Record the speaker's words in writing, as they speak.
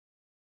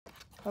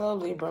Hello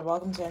Libra,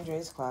 welcome to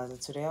Andrea's Closet.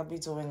 Today I'll be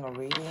doing a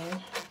reading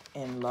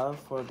in love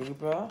for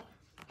Libra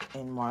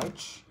in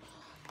March.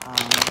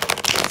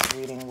 This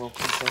reading will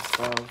consist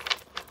of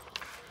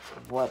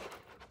what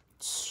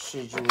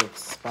should you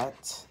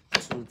expect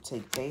to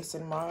take place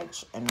in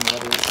March and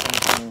what are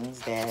some things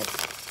that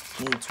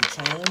need to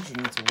change, you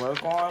need to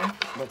work on,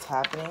 what's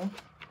happening,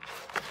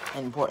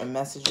 important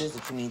messages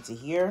that you need to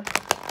hear.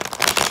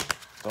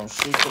 Don't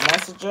shoot the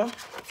messenger,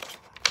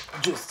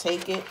 just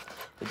take it.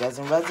 If it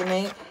doesn't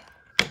resonate,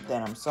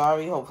 then I'm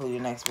sorry. Hopefully the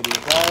next video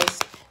does.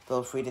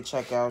 Feel free to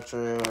check out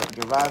your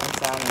rising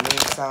sign, your moon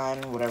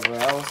sign, whatever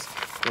else.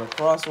 You're a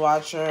cross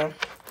watcher.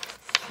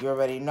 You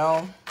already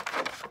know.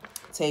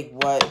 Take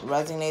what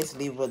resonates,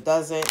 leave what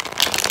doesn't.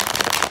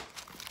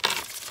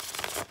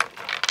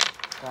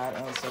 God,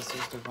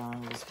 ancestors,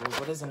 divine whispers.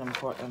 What is an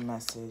important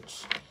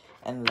message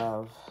and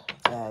love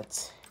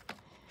that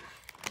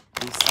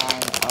the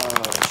sign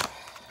of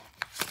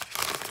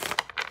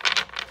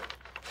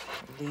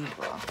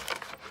Libra?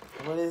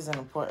 What is an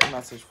important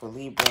message for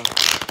Libra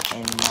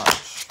in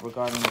March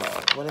regarding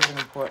love? What is an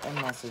important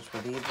message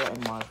for Libra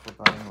in March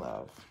regarding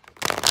love?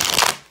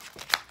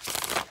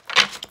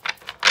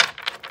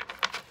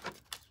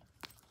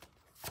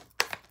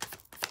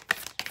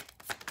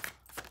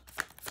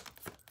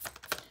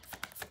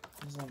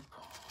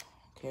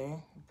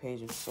 Okay,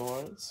 Page of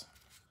Swords.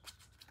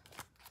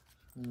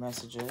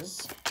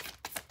 Messages.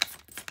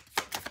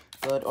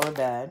 Good or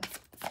bad.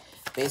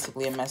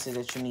 Basically a message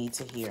that you need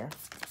to hear.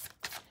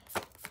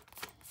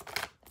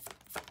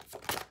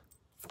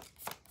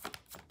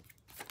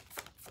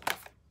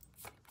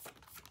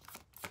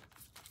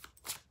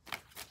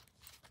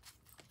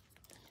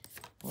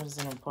 What is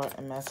an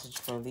important message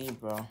for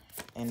Libra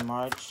in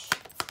March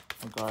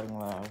regarding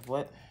love?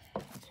 What?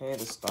 Okay,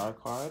 the Star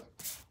card.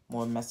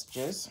 More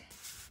messages.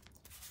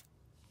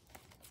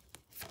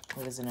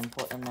 What is an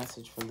important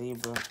message for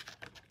Libra?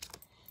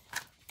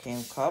 King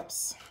of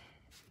Cups.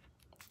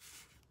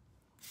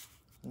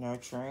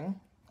 Nurturing.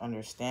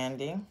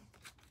 Understanding.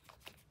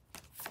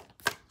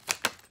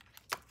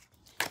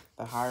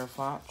 The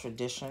Hierophant.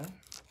 Tradition.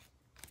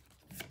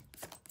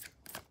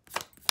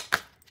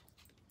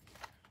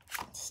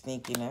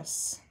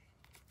 Sneakiness.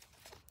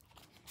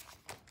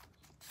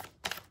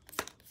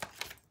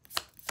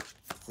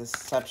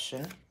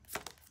 Deception.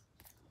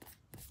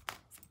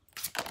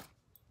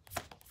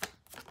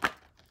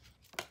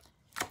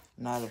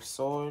 Knight of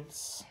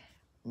Swords.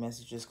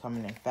 Messages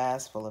coming in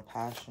fast, full of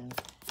passion.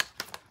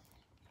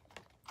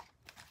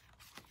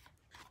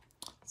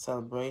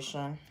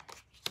 Celebration.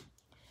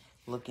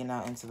 Looking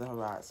out into the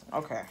horizon.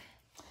 Okay.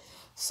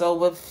 So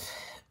with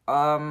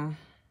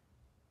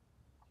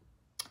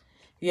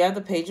you have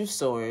the Page of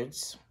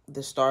Swords,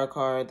 the Star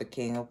card, the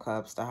King of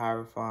Cups, the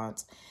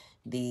Hierophant,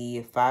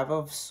 the Five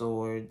of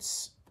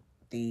Swords,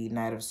 the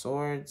Knight of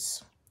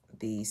Swords,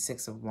 the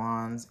Six of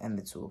Wands, and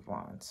the Two of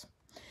Wands.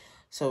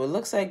 So it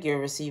looks like you're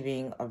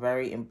receiving a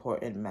very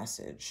important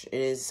message. It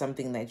is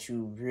something that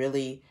you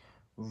really,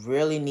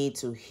 really need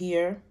to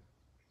hear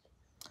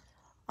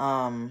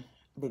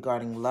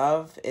regarding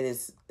love. It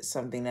is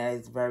something that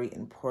is very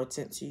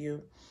important to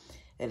you.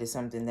 It is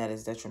something that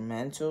is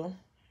detrimental.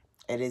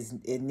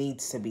 It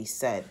needs to be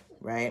said,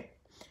 right?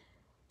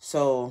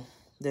 So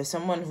there's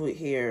someone who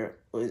here,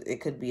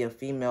 it could be a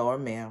female or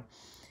male,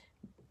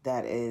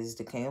 that is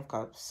the King of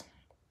Cups.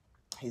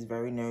 He's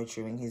very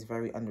nurturing. He's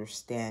very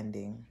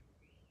understanding.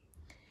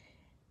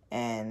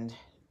 And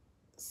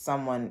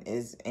someone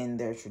is in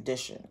their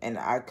tradition. And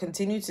I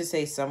continue to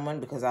say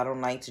someone because I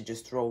don't like to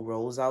just throw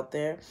roles out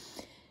there.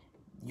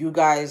 You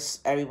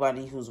guys,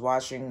 everybody who's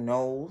watching,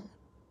 know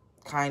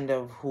kind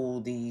of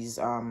who these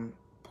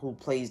who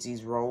plays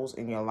these roles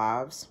in your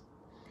lives.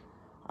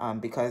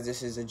 Because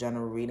this is a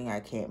general reading,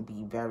 I can't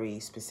be very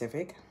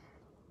specific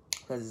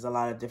because there's a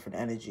lot of different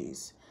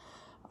energies.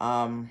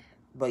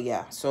 But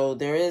yeah, so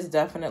there is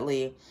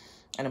definitely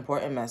an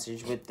important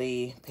message with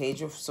the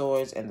Page of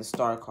Swords and the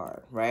Star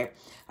card, right?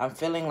 I'm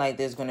feeling like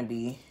there's going to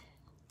be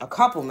a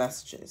couple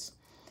messages.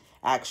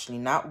 Actually,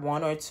 not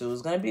one or two.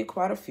 It's going to be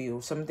quite a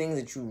few. Some things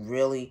that you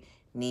really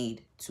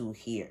need to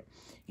hear.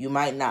 You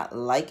might not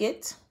like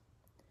it,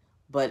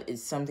 but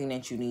it's something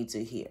that you need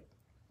to hear.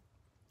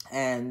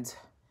 And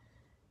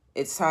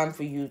it's time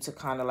for you to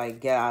kind of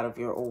like get out of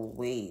your old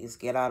ways.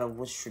 Get out of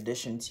what's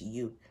tradition to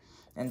you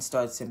and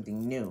start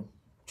something new.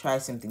 Try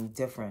something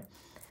different.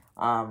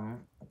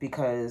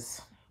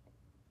 Because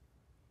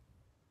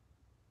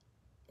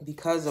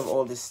of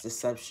all this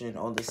deception,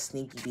 all this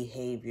sneaky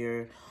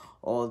behavior,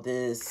 all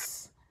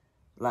this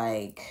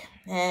like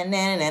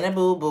na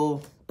boo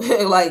boo,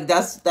 like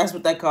that's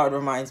what that card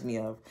reminds me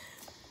of.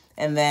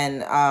 And then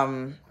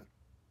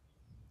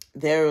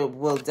there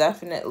will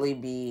definitely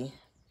be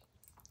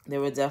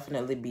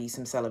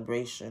some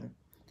celebration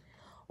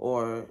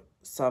or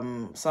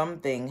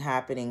something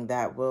happening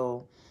that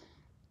will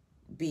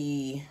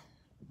be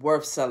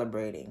worth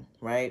celebrating,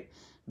 right?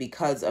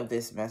 Because of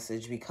this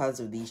message, because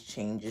of these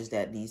changes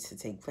that needs to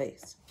take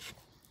place.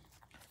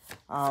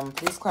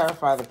 Please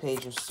clarify the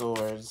Page of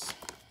Swords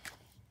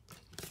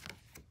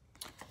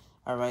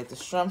All right, the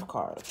Strength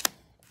card.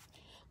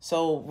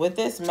 So with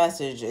this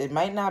message, it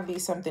might not be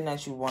something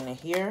that you want to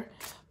hear,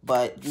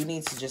 but you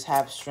need to just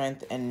have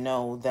strength and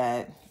know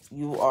that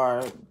you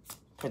are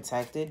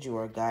protected, you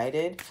are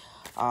guided.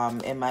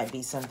 It might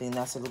be something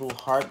that's a little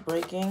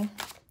heartbreaking,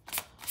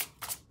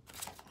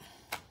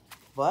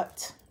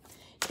 but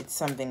it's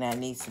something that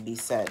needs to be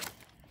said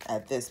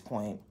at this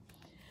point,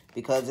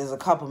 because there's a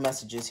couple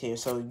messages here.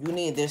 So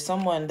there's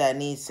someone that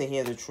needs to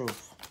hear the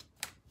truth.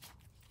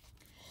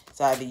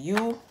 It's either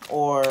you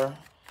or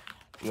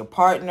your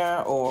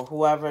partner or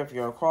whoever. If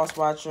you're a cross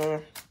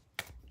watcher,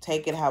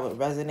 take it how it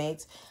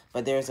resonates.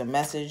 But there's a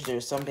message,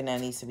 there's something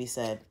that needs to be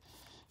said.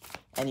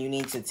 And you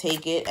need to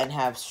take it and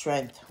have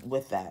strength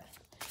with that.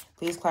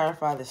 Please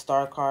clarify the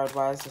Star card.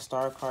 Why is the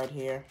Star card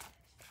here?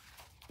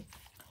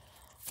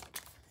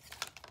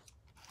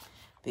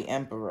 The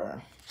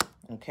Emperor.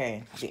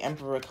 Okay, the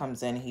Emperor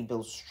comes in, he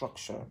builds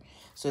structure.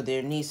 So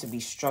there needs to be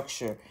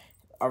structure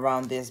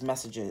around these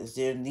messages.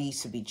 There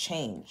needs to be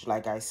change,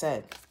 like I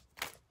said.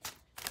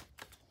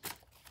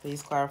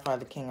 Please clarify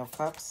the King of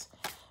Cups.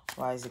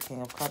 Why is the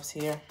King of Cups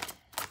here?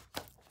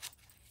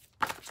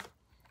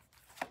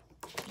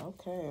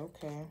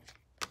 Okay.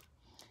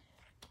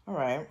 All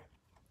right.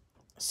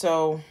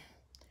 So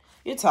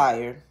you're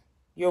tired.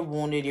 You're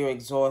wounded. You're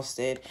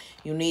exhausted.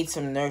 You need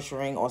some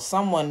nurturing, or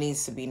someone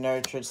needs to be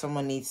nurtured.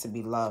 Someone needs to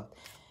be loved.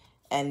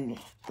 And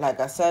like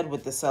I said,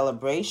 with the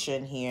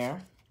celebration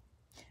here,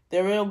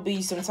 there will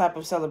be some type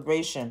of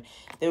celebration.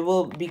 There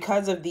will,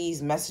 because of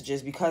these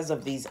messages, because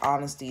of these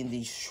honesty and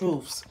these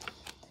truths,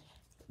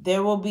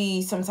 there will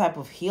be some type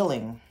of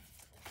healing.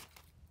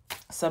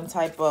 Some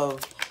type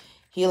of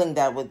healing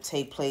that would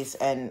take place,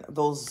 and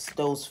those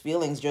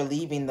feelings, you're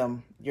leaving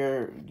them.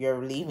 You're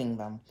leaving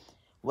them.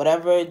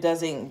 Whatever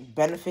doesn't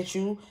benefit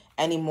you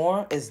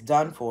anymore is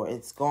done for.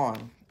 It's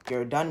gone.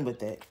 You're done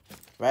with it,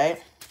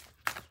 right?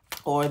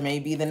 Or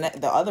maybe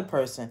the other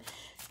person.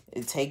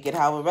 Take it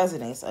how it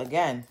resonates.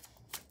 Again,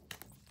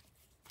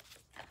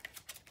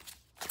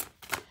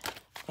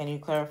 can you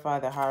clarify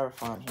the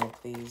Hierophant here,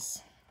 please?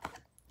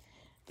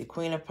 The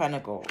Queen of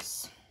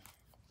Pentacles.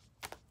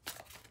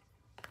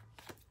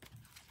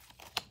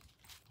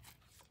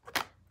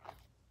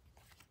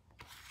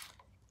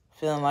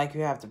 Feeling like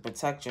you have to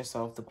protect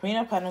yourself. The Queen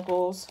of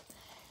Pentacles,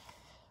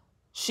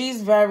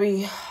 she's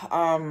very,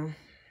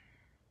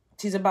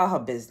 she's about her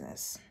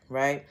business,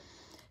 right?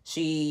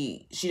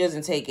 She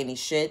doesn't take any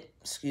shit.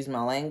 Excuse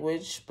my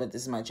language, but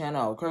this is my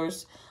channel. I'll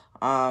curse.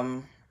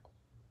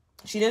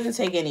 She doesn't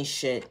take any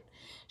shit.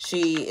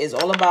 She is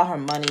all about her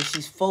money.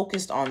 She's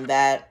focused on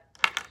that.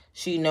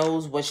 She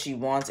knows what she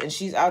wants, and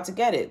she's out to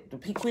get it.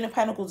 The Queen of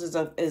Pentacles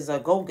is a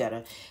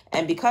go-getter.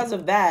 And because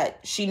of that,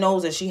 she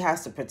knows that she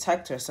has to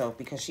protect herself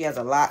because she has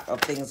a lot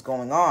of things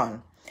going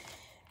on.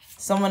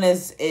 Someone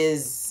is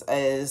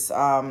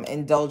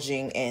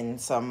indulging in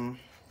some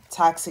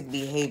toxic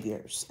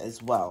behaviors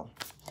as well.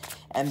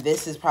 And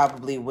this is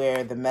probably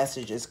where the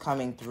message is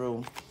coming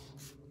through,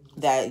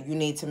 that you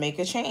need to make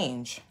a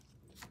change.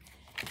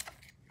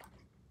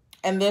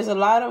 And there's a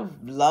lot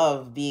of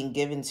love being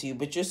given to you,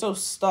 but you're so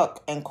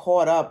stuck and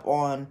caught up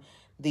on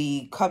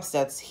the cups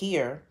that's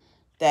here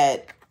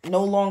that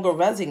no longer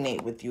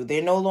resonate with you.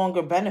 They no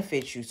longer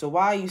benefit you. So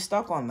why are you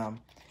stuck on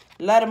them?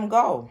 Let them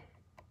go,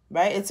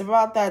 right? It's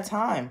about that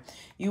time.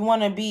 You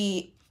want to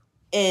be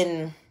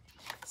in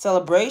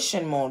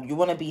celebration mode. You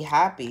want to be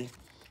happy.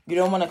 You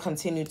don't want to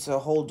continue to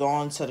hold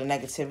on to the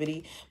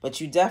negativity,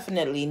 but you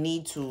definitely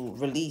need to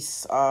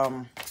release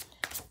the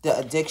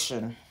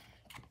addiction.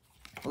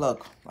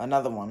 Look,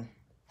 another one.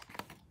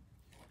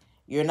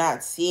 You're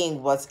not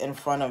seeing what's in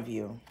front of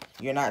you.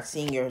 You're not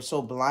seeing. You're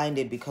so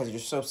blinded because you're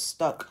so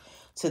stuck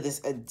to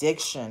this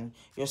addiction.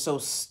 You're so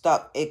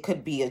stuck. It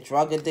could be a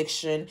drug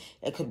addiction.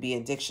 It could be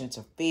addiction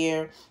to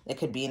fear. It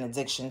could be an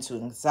addiction to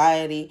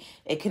anxiety.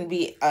 It can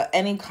be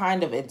any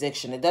kind of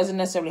addiction. It doesn't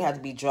necessarily have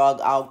to be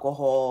drug,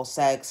 alcohol,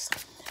 sex.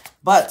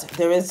 But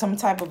there is some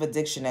type of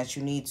addiction that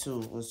you need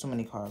to, there's too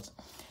many cards.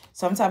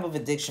 Some type of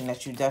addiction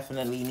that you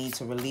definitely need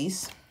to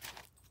release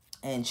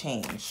and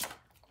change.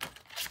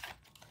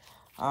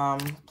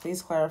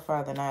 Please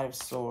clarify the Knight of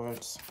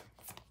Swords.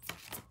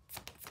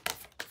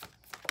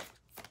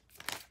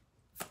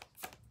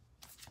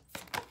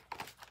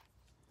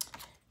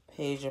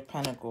 Page of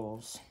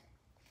Pentacles.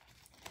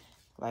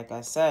 Like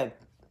I said,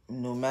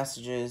 new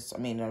messages.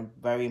 A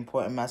very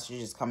important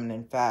message is coming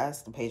in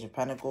fast. The Page of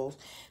Pentacles.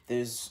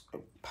 There's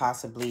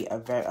possibly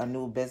a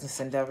new business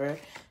endeavor,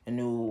 a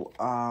new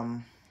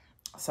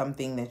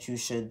something that you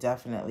should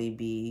definitely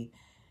be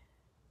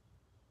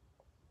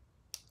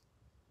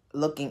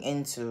looking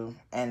into.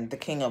 And the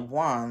King of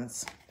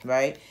Wands,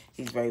 right?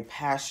 He's very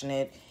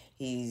passionate.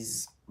 He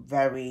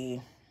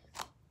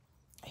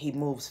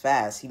moves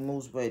fast. He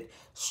moves with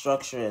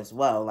structure as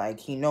well. Like,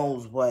 he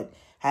knows what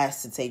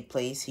has to take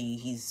place.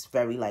 He's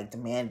very, like,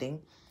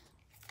 demanding.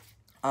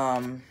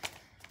 For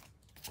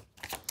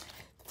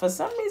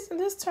some reason,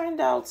 this turned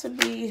out to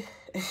be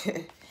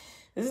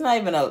this is not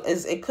even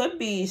it could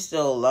be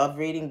still a love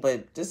reading,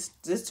 but this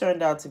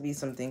turned out to be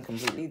something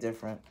completely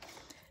different.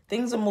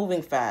 Things are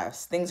moving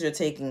fast. Things are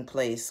taking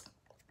place.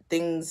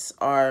 Things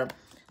are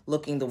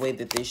looking the way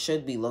that they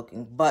should be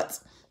looking. But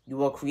you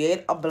will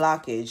create a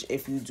blockage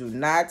if you do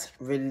not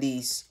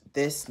release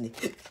this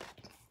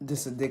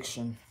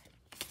addiction.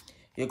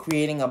 You're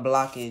creating a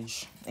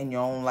blockage in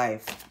your own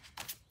life.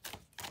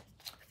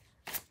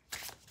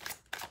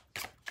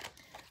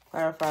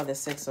 Clarify the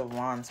Six of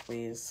Wands,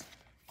 please.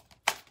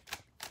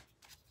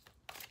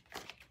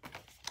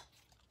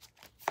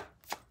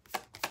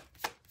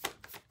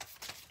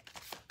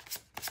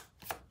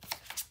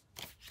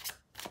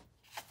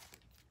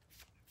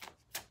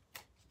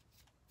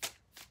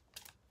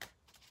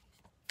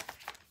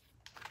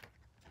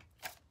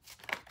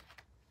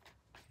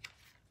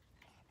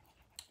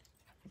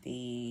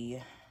 The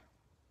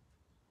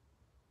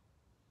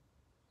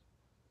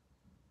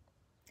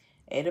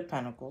Eight of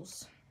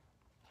Pentacles.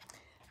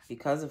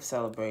 Because of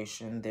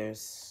celebration,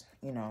 there's,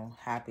 you know,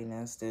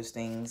 happiness. There's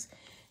things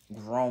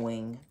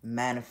growing,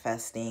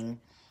 manifesting,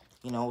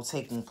 you know,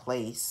 taking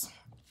place,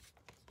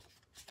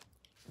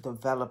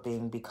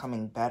 developing,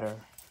 becoming better.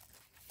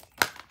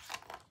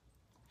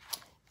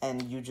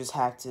 And you just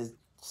have to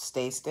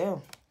stay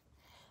still.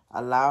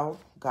 Allow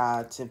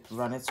God to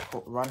run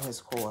his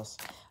course.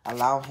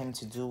 Allow him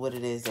to do what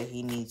it is that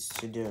he needs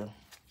to do.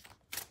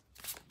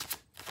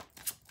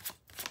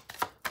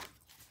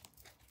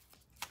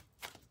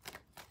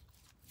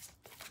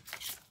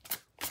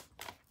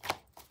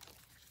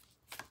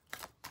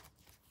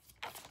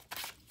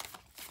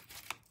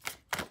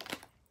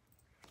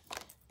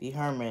 The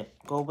Hermit.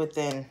 Go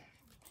within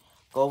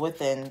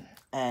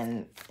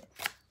and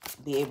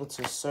be able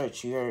to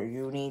search.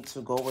 You need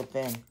to go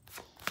within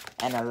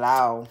and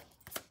allow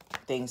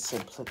things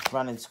to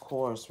run its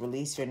course.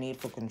 Release your need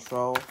for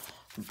control.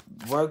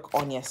 Work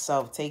on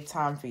yourself. Take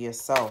time for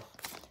yourself.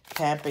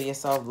 Pamper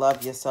yourself.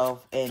 Love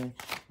yourself in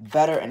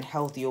better and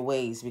healthier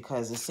ways,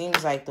 because it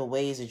seems like the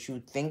ways that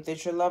you think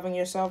that you're loving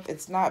yourself,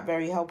 it's not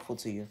very helpful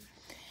to you.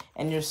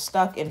 And you're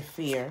stuck in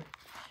fear.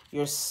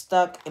 You're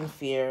stuck in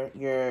fear.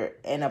 You're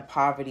in a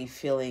poverty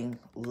feeling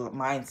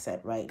mindset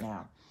right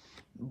now.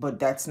 But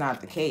that's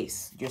not the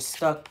case. You're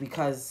stuck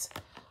because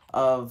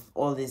of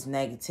all this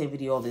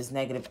negativity, all this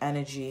negative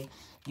energy.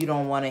 You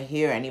don't want to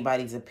hear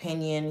anybody's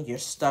opinion. You're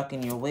stuck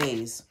in your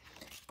ways.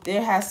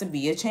 There has to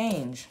be a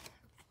change.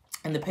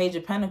 And the Page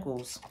of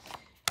Pentacles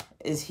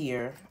is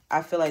here.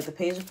 I feel like the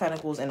Page of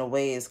Pentacles in a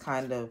way is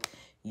kind of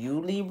you,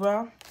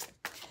 Libra,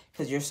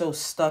 because you're so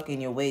stuck in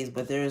your ways.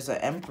 But there's an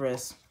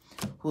Empress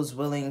who's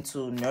willing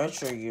to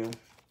nurture you,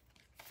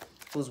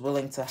 who's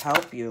willing to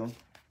help you.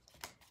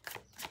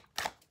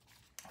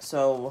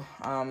 So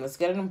let's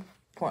get an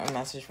important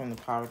message from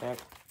the Power deck.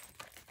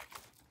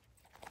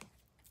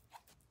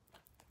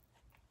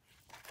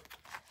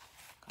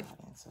 God,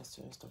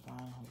 ancestors,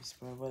 divine, Holy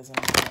Spirit, what is an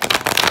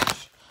important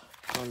message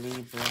for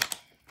Libra?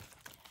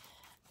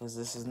 Because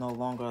this is no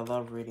longer a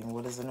love reading.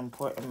 What is an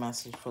important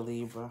message for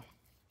Libra?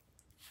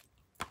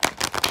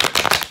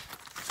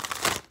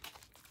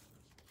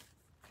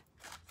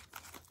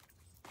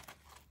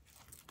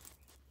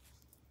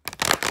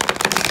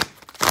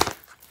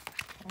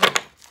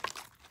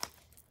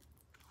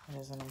 What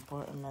is an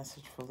important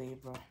message for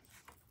Libra?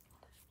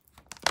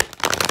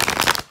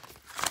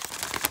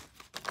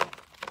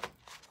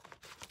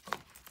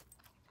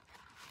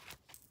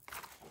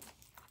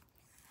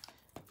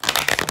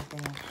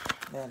 Something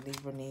that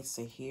Libra needs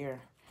to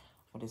hear.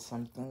 What is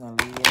something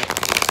that Libra...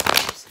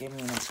 Just give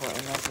me an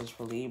important message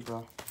for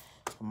Libra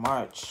for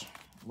March.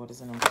 What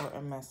is an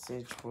important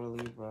message for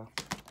Libra?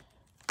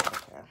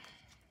 Okay.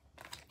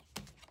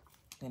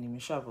 Didn't even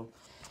shuffle.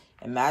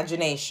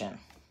 Imagination.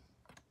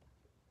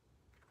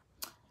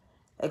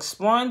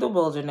 Exploring the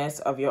wilderness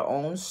of your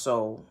own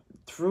soul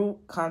through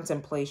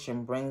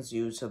contemplation brings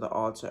you to the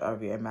altar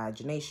of your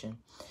imagination.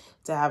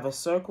 To have a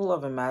circle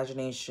of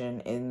imagination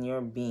in your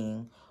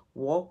being,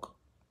 walk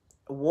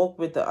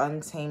with the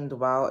untamed,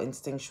 wild,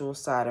 instinctual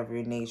side of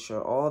your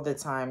nature, all the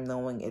time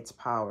knowing its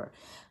power.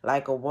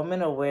 Like a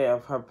woman aware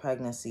of her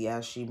pregnancy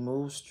as she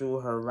moves through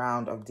her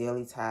round of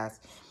daily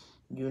tasks,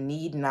 you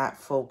need not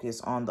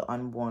focus on the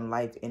unborn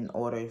life in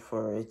order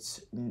for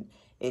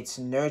its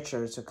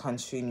nurture to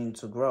continue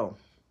to grow.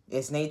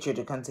 Its nature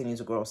to continue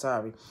to grow,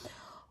 sorry.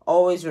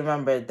 Always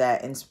remember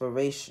that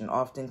inspiration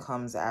often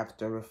comes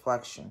after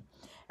reflection,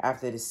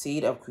 after the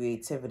seed of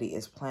creativity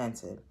is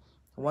planted.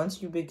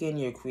 Once you begin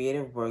your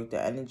creative work,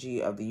 the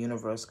energy of the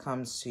universe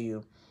comes to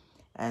you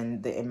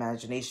and the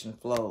imagination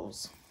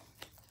flows.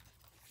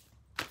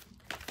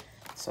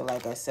 So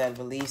like I said,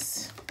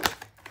 release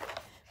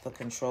the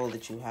control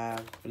that you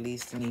have.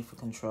 Release the need for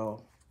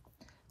control.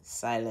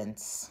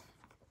 Silence.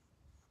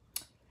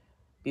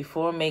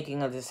 Before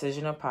making a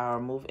decision of power,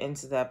 move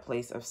into that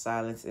place of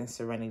silence and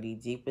serenity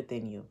deep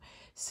within you.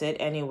 Sit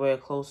anywhere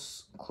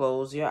close,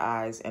 close your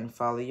eyes and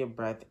follow your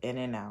breath in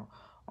and out.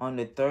 On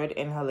the third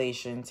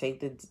inhalation, take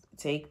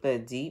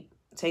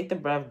the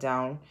breath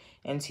down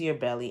into your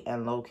belly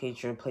and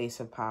locate your place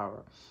of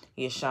power,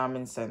 your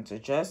shaman center.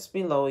 Just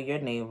below your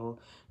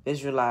navel,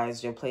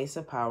 visualize your place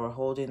of power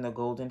holding the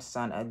golden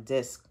sun, a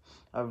disk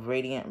of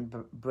radiant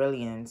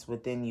brilliance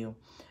within you.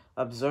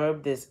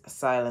 Observe this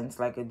silence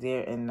like a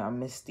deer in a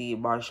misty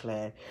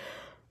marshland.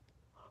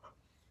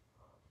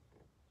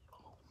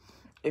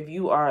 If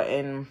you are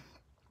in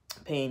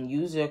pain,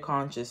 use your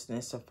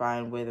consciousness to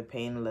find where the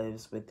pain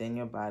lives within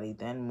your body,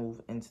 then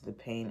move into the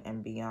pain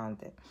and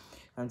beyond it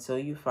until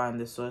you find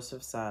the source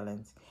of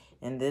silence.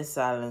 In this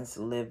silence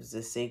lives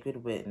the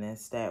sacred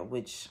witness, that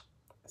which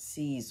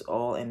sees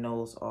all and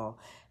knows all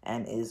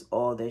and is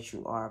all that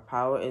you are.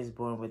 Power is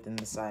born within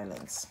the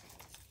silence.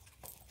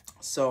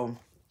 So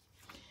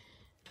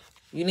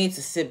you need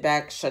to sit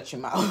back, shut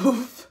your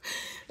mouth.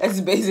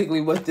 That's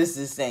basically what this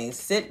is saying.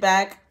 Sit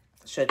back,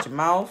 shut your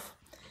mouth,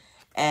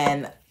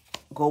 and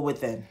go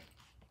within.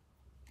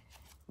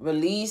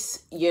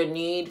 Release your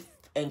need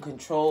and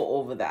control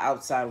over the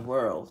outside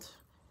world.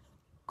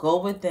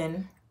 Go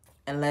within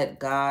and let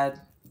God,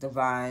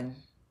 divine,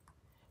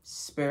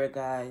 spirit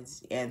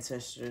guides,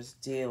 ancestors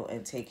deal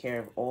and take care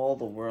of all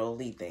the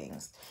worldly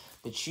things.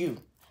 But you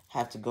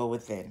have to go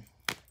within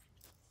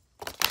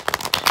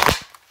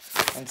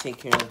and take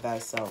care of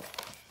thyself.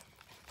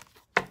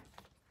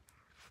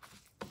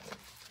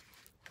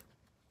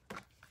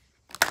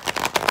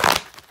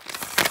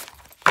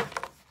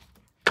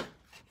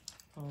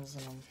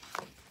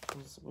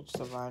 Which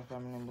divine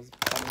feminine was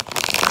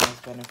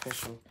most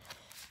beneficial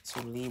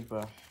to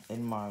Libra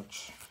in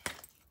March?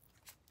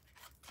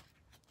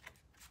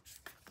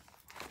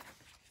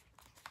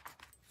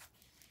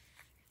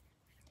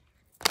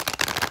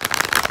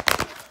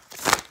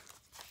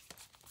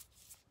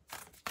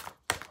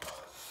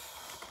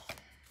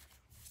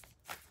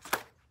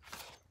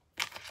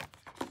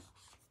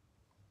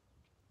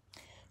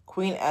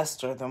 Queen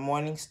Esther, the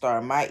morning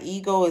star. My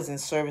ego is in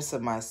service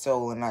of my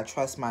soul, and I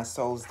trust my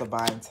soul's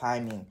divine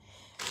timing.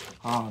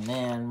 Oh,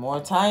 man,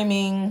 more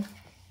timing.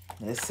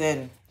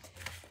 Listen,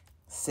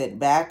 sit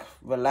back,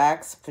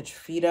 relax, put your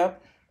feet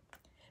up,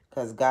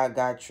 because God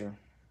got you.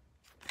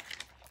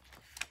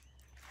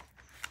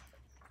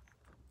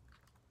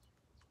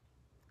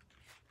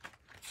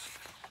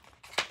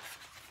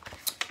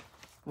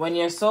 When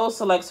your soul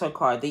selects her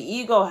card, the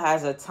ego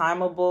has a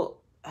timetable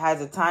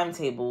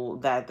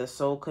that the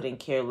soul couldn't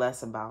care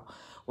less about.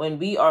 When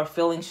we are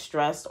feeling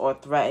stressed or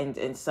threatened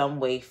in some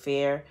way,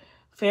 fear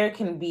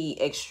can be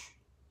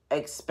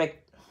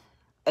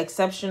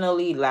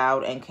exceptionally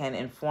loud and can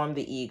inform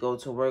the ego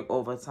to work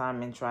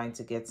overtime in trying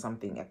to get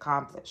something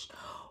accomplished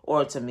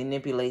or to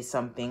manipulate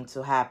something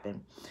to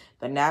happen.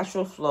 The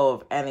natural flow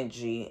of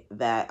energy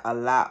that's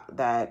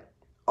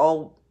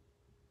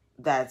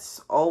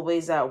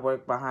always at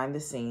work behind the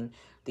scene,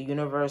 the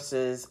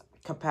universe's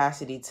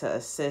capacity to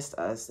assist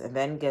us, and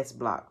then gets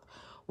blocked.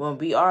 When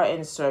we are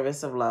in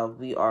service of love,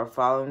 we are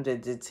following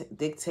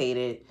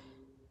the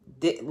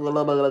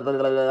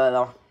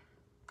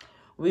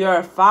we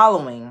are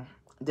following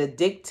the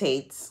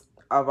dictates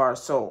of our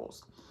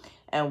souls.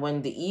 And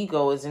when the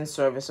ego is in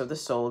service of the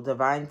soul,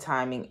 divine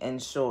timing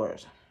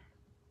ensures.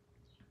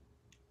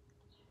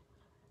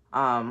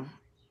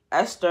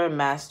 Esther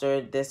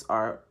mastered this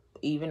art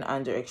even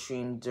under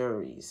extreme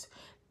duress.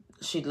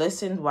 She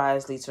listened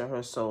wisely to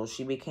her soul.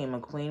 She became a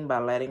queen by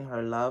letting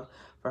her love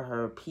for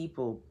her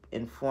people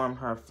inform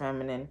her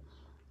feminine,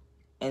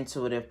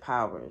 intuitive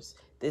powers.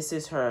 This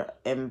is her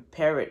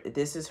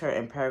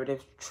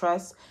imperative.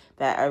 Trust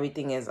that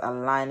everything is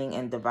aligning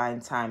in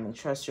divine timing.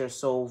 Trust your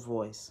soul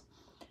voice.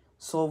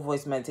 Soul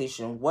voice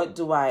meditation. What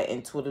do I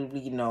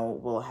intuitively know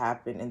will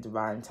happen in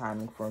divine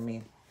timing for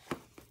me?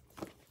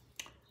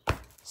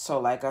 So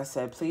like I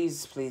said,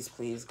 please, please,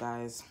 please,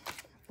 guys,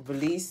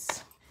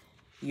 release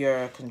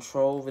your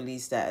control,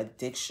 release that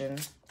addiction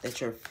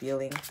that you're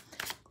feeling.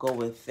 Go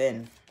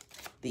within.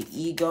 The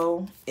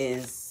ego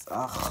is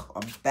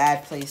a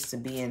bad place to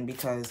be in,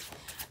 because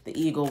the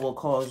ego will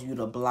cause you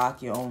to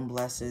block your own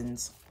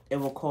blessings. It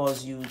will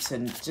cause you to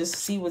just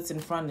see what's in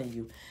front of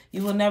you.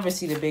 You will never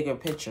see the bigger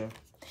picture.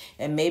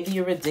 And maybe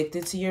you're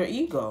addicted to your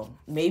ego.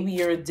 Maybe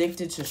you're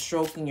addicted to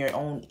stroking your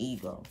own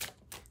ego.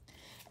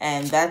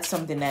 And that's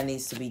something that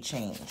needs to be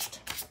changed.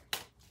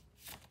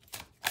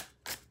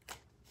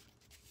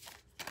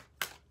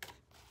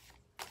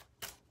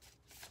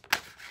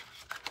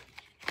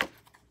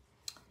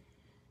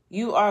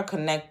 You are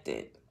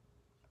connected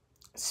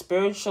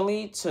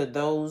spiritually to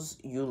those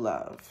you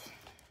love.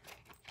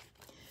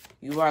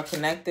 You are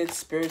connected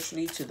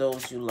spiritually to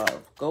those you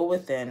love. Go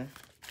within.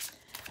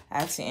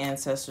 Ask your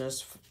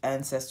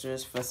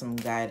ancestors for some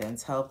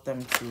guidance. Help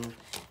them to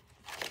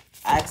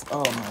ask.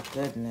 Oh my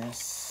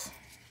goodness.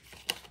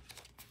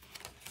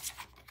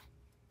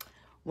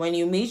 When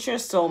you meet your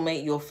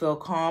soulmate, you'll feel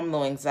calm,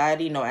 no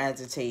anxiety, no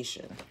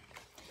agitation.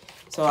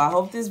 So I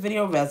hope this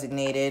video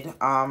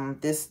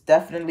resonated. This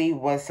definitely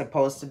was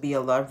supposed to be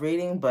a love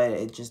reading, but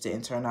it just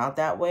didn't turn out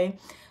that way.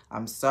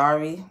 I'm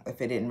sorry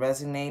if it didn't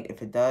resonate.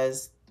 If it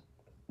does,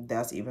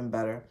 that's even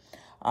better.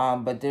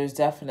 But there's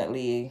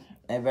definitely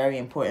a very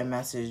important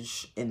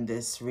message in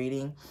this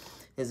reading.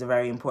 There's a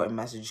very important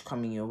message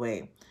coming your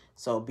way.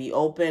 So be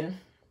open.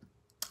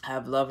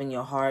 Have love in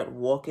your heart.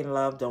 Walk in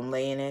love. Don't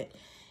lay in it.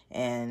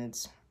 And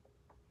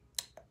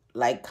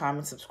like,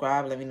 comment,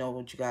 subscribe. Let me know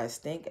what you guys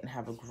think, and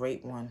have a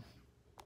great one.